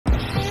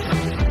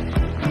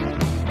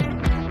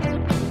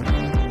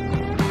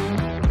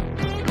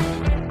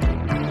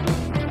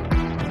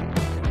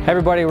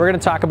everybody, we're going to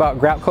talk about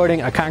grout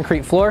coating a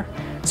concrete floor,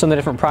 some of the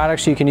different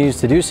products you can use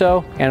to do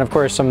so, and of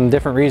course some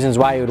different reasons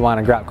why you would want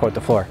to grout coat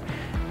the floor.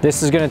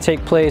 This is going to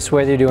take place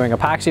whether you're doing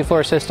epoxy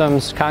floor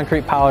systems,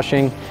 concrete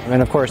polishing,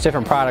 and of course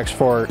different products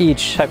for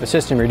each type of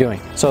system you're doing.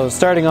 So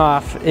starting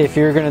off, if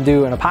you're going to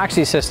do an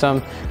epoxy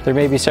system, there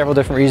may be several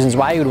different reasons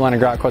why you would want to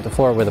grout coat the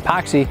floor with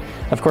epoxy.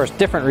 Of course,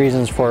 different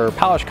reasons for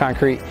polished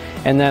concrete,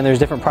 and then there's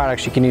different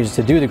products you can use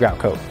to do the grout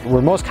coat.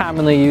 We're most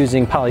commonly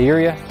using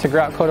polyurea to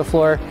grout coat a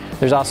floor.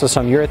 There's also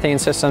some urethane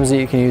systems that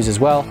you can use as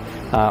well,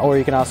 or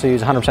you can also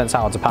use 100%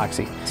 solids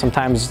epoxy.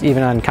 Sometimes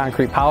even on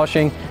concrete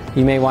polishing,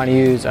 you may want to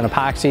use an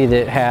epoxy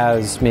that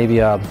has maybe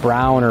a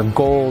brown or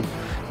gold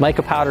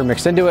mica powder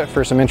mixed into it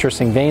for some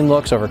interesting vein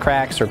looks over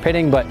cracks or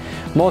pitting, but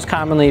most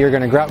commonly you're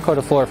going to grout coat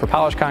a floor for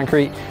polished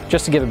concrete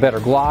just to give it better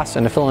gloss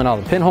and to fill in all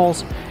the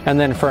pinholes. And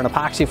then for an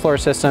epoxy floor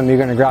system, you're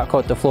going to grout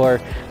coat the floor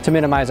to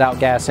minimize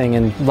outgassing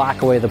and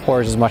lock away the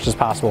pores as much as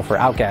possible for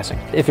outgassing.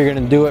 If you're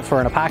going to do it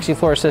for an epoxy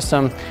floor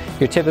system,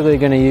 you're typically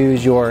going to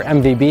use your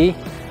MVB,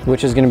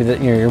 which is going to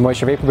be your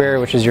moisture vapor barrier,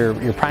 which is your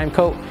prime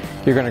coat.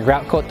 You're going to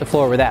grout coat the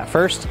floor with that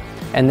first,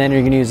 and then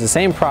you're going to use the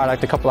same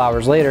product a couple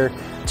hours later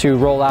to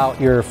roll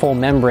out your full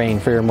membrane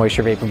for your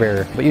moisture vapor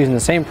barrier. But using the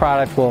same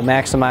product will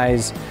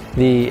maximize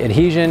the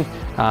adhesion,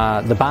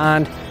 the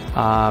bond,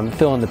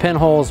 fill in the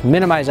pinholes,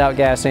 minimize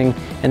outgassing,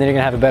 and then you're going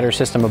to have a better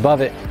system above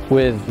it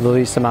with the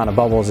least amount of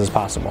bubbles as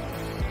possible.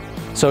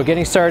 So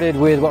getting started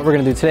with what we're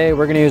going to do today,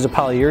 we're going to use a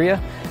polyurea.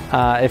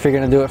 If you're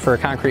going to do it for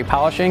concrete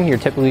polishing, you're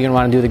typically going to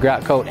want to do the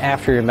grout coat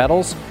after your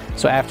metals.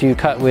 So after you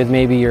cut with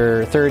maybe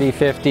your 30,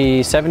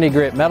 50, 70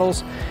 grit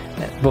metals,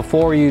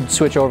 before you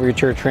switch over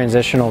to your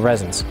transitional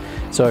resins.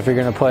 So if you're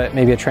going to put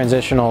maybe a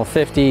transitional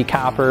 50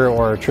 copper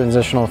or a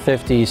transitional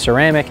 50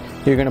 ceramic,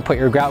 you're going to put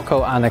your grout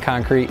coat on the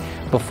concrete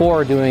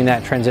before doing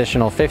that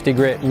transitional 50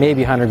 grit,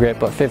 maybe 100 grit,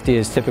 but 50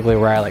 is typically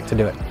where I like to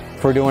do it.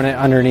 If we're doing it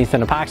underneath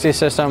an epoxy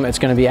system, it's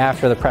going to be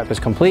after the prep is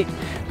complete,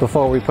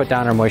 before we put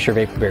down our moisture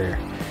vapor barrier.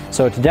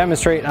 So to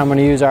demonstrate, I'm going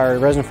to use our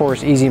Resin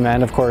Force Easy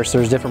Mend. Of course,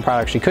 there's different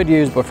products you could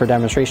use, but for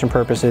demonstration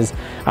purposes,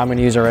 I'm going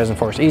to use our Resin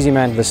Force Easy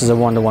Mend. This is a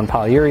 1-to-1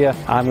 polyurea.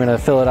 I'm going to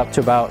fill it up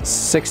to about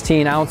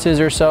 16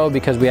 ounces or so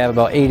because we have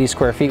about 80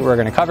 square feet we're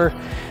going to cover.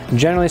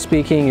 Generally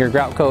speaking, your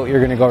grout coat, you're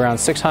going to go around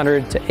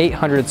 600 to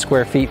 800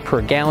 square feet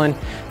per gallon.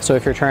 So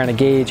if you're trying to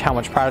gauge how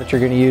much product you're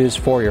going to use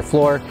for your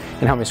floor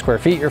and how many square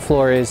feet your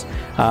floor is,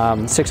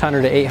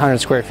 600 to 800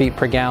 square feet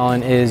per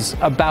gallon is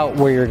about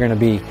where you're going to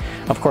be.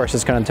 Of course,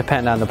 it's going to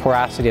depend on the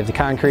porosity of the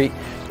concrete,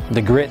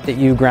 the grit that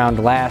you ground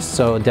last.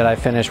 So did I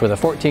finish with a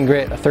 14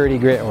 grit, a 30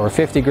 grit, or a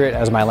 50 grit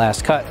as my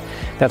last cut?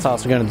 That's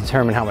also going to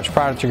determine how much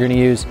product you're going to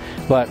use.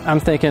 But I'm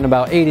thinking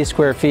about 80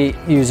 square feet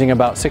using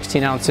about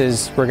 16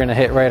 ounces. We're going to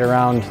hit right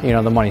around,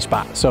 the money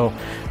spot. So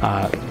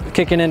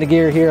kicking into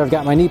gear here, I've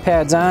got my knee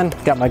pads on,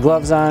 got my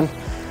gloves on.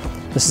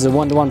 This is a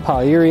 1-to-1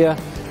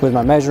 polyurea with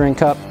my measuring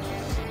cup,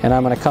 and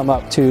I'm going to come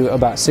up to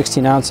about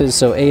 16 ounces.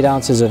 So 8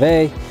 ounces of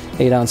A,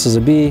 8 ounces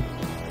of B.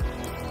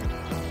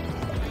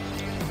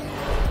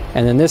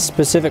 And then this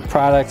specific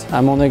product,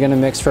 I'm only going to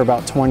mix for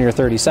about 20 or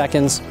 30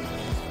 seconds.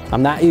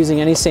 I'm not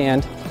using any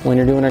sand. When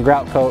you're doing a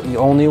grout coat, you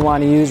only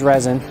want to use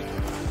resin,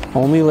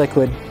 only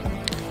liquid,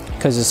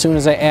 because as soon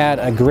as I add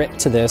a grit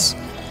to this,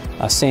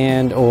 a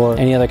sand or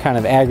any other kind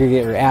of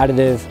aggregate or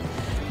additive,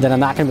 then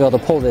I'm not going to be able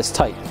to pull this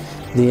tight.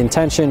 The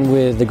intention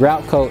with the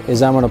grout coat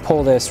is I'm going to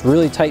pull this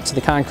really tight to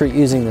the concrete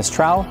using this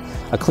trowel,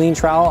 a clean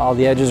trowel. All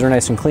the edges are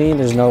nice and clean.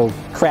 There's no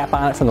crap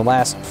on it from the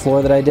last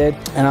floor that I did.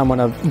 And I'm going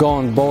to go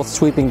in both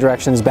sweeping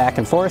directions back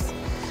and forth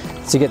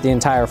to get the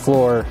entire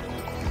floor.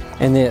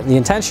 And the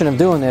intention of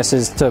doing this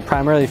is to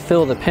primarily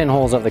fill the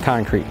pinholes of the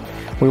concrete.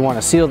 We want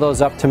to seal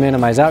those up to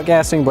minimize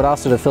outgassing, but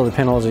also to fill the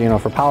pinholes,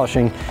 for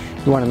polishing.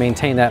 You want to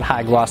maintain that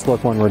high gloss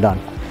look when we're done.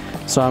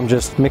 So I'm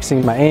just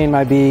mixing my A and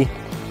my B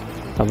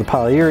of the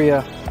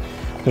polyurea.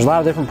 There's a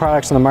lot of different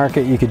products on the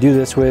market you could do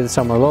this with.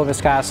 Some are low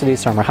viscosity,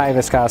 some are high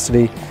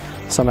viscosity,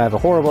 some have a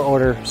horrible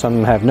odor,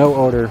 some have no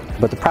odor,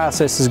 but the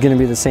process is going to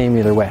be the same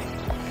either way.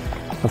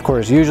 Of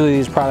course, usually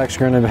these products are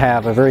going to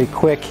have a very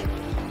quick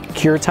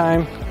cure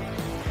time,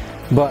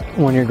 but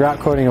when you're grout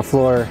coating a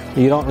floor,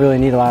 you don't really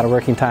need a lot of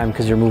working time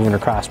because you're moving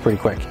across pretty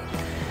quick.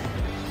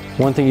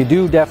 One thing you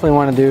do definitely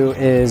want to do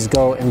is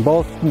go in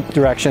both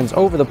directions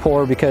over the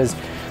pour, because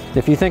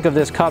if you think of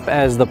this cup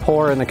as the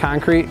pour in the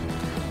concrete,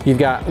 you've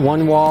got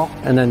one wall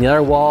and then the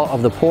other wall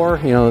of the pour.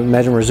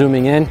 Imagine we're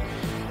zooming in.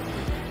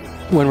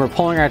 When we're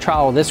pulling our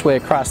trowel this way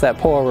across that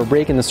pour, we're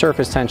breaking the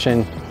surface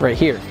tension right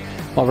here.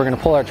 Well, we're going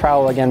to pull our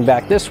trowel again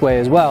back this way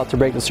as well to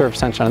break the surface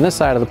tension on this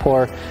side of the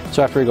pour.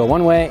 So after we go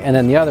one way and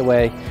then the other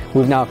way,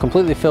 we've now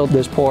completely filled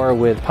this pour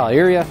with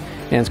polyurea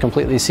and it's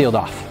completely sealed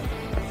off.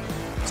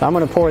 So I'm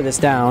going to pour this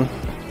down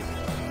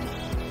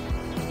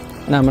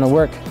and I'm going to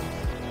work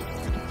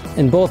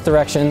in both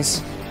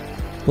directions.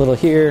 A little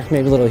here,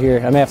 maybe a little here.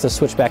 I may have to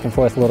switch back and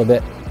forth a little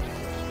bit.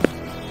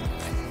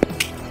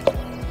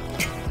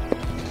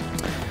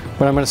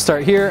 But I'm going to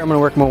start here, I'm going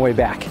to work my way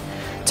back.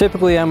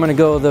 Typically I'm going to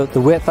go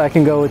the width I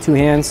can go with 2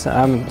 hands.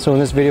 So in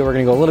this video we're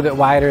going to go a little bit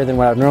wider than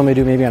what I would normally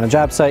do maybe on a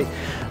job site,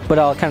 but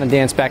I'll kind of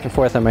dance back and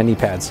forth on my knee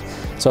pads.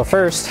 So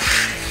first,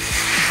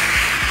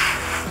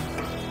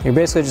 you're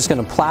basically just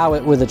going to plow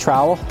it with a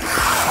trowel.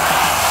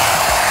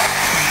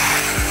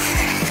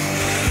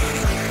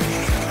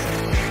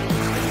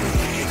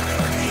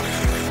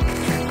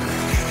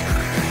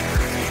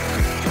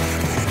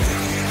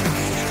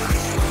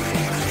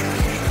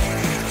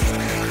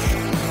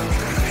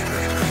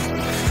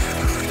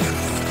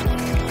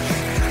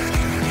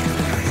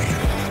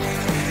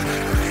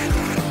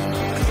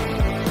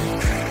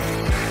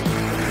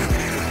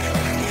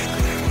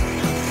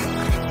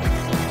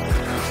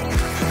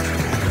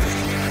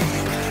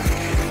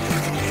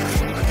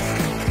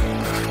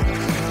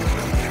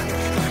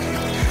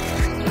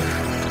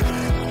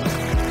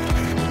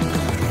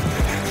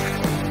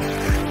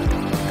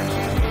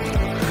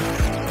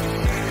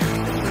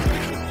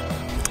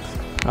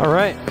 All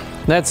right,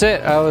 that's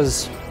it. I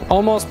was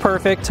almost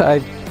perfect. I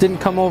didn't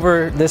come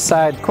over this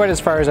side quite as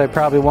far as I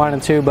probably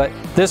wanted to, but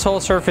this whole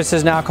surface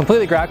is now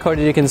completely grout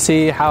coated. You can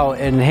see how it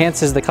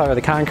enhances the color of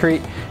the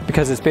concrete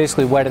because it's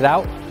basically wetted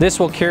out. This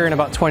will cure in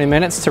about 20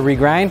 minutes to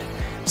regrind.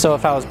 So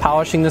if I was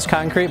polishing this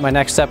concrete, my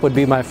next step would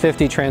be my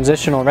 50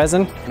 transitional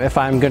resin. If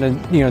I'm gonna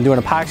do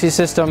an epoxy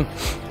system,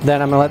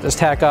 then I'm gonna let this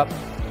tack up,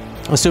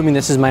 assuming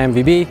this is my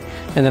MVB,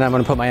 and then I'm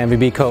going to put my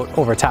MVB coat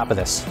over top of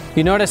this.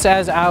 You notice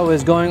as I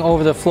was going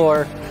over the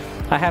floor,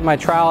 I had my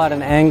trowel at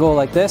an angle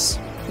like this.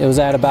 It was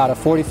at about a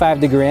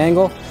 45-degree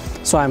angle.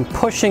 So I'm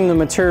pushing the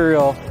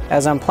material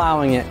as I'm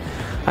plowing it.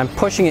 I'm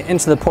pushing it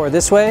into the pour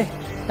this way,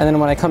 and then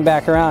when I come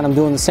back around, I'm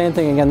doing the same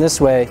thing again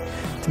this way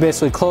to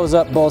basically close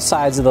up both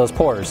sides of those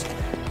pores.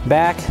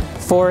 Back,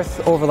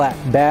 forth, overlap,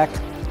 back,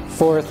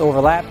 forth,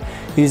 overlap,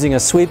 using a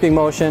sweeping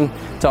motion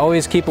to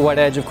always keep a wet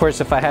edge. Of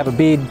course, if I have a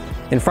bead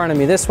in front of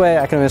me this way,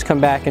 I can always come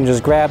back and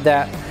just grab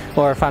that,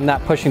 or if I'm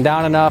not pushing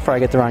down enough or I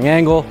get the wrong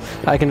angle,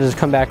 I can just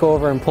come back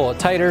over and pull it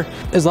tighter.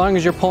 As long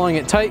as you're pulling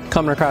it tight,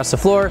 coming across the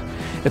floor,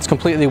 it's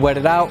completely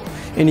wetted out,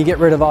 and you get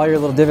rid of all your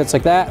little divots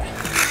like that.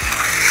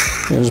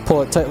 You just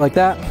pull it tight like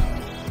that,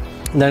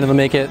 and then it'll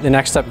make it the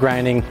next step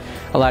grinding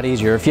a lot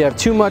easier. If you have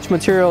too much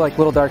material, like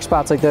little dark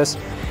spots like this,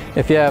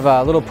 if you have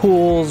little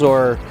pools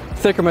or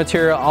thicker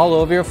material all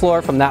over your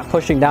floor from not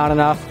pushing down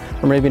enough,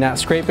 or maybe not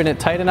scraping it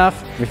tight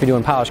enough, if you're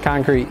doing polished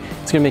concrete,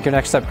 it's gonna make your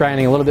next step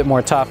grinding a little bit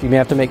more tough. You may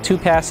have to make 2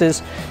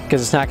 passes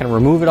because it's not gonna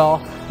remove it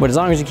all, but as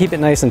long as you keep it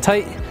nice and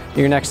tight,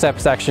 your next step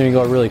is actually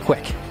gonna go really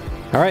quick.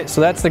 All right,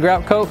 so that's the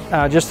grout coat.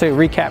 Just to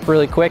recap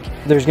really quick,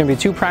 there's gonna be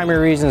 2 primary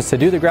reasons to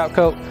do the grout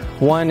coat.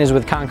 One is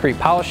with concrete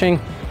polishing,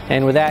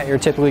 and with that, you're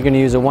typically gonna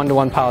use a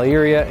 1-to-1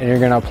 polyurea, and you're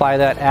gonna apply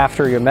that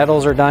after your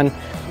metals are done,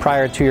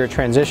 prior to your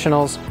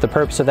transitionals. The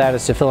purpose of that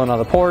is to fill in all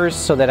the pores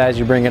so that as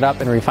you bring it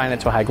up and refine it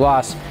to a high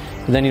gloss,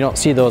 then you don't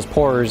see those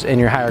pores in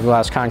your higher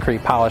gloss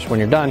concrete polish when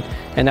you're done,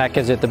 and that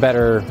gives it the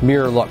better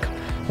mirror look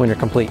when you're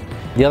complete.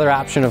 The other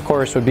option, of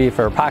course, would be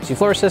for epoxy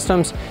floor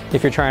systems.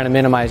 If you're trying to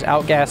minimize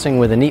outgassing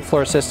with a neat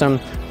floor system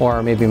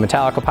or maybe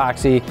metallic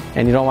epoxy,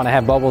 and you don't want to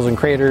have bubbles and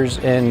craters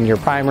in your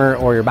primer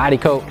or your body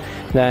coat,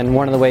 then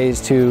one of the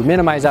ways to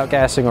minimize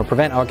outgassing or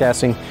prevent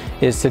outgassing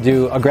is to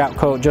do a grout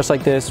coat just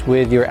like this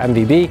with your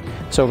MVB.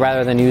 So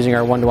rather than using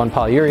our 1-to-1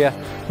 polyurea,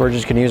 we're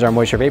just going to use our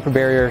moisture vapor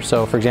barrier.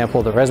 So for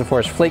example, the Resin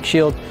Force Flake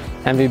Shield,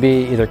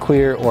 MVB, either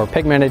clear or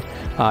pigmented,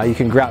 you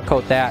can grout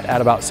coat that at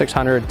about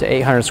 600 to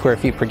 800 square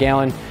feet per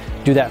gallon.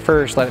 Do that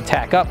first, let it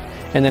tack up,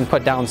 and then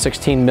put down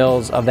 16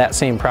 mils of that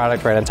same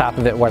product right on top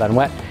of it, wet on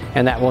wet,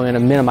 and that will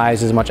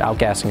minimize as much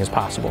outgassing as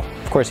possible.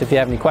 Of course, if you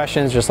have any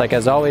questions, just like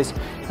as always,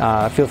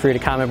 feel free to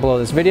comment below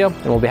this video,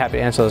 and we'll be happy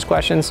to answer those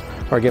questions,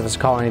 or give us a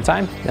call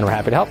anytime, and we're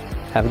happy to help.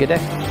 Have a good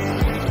day.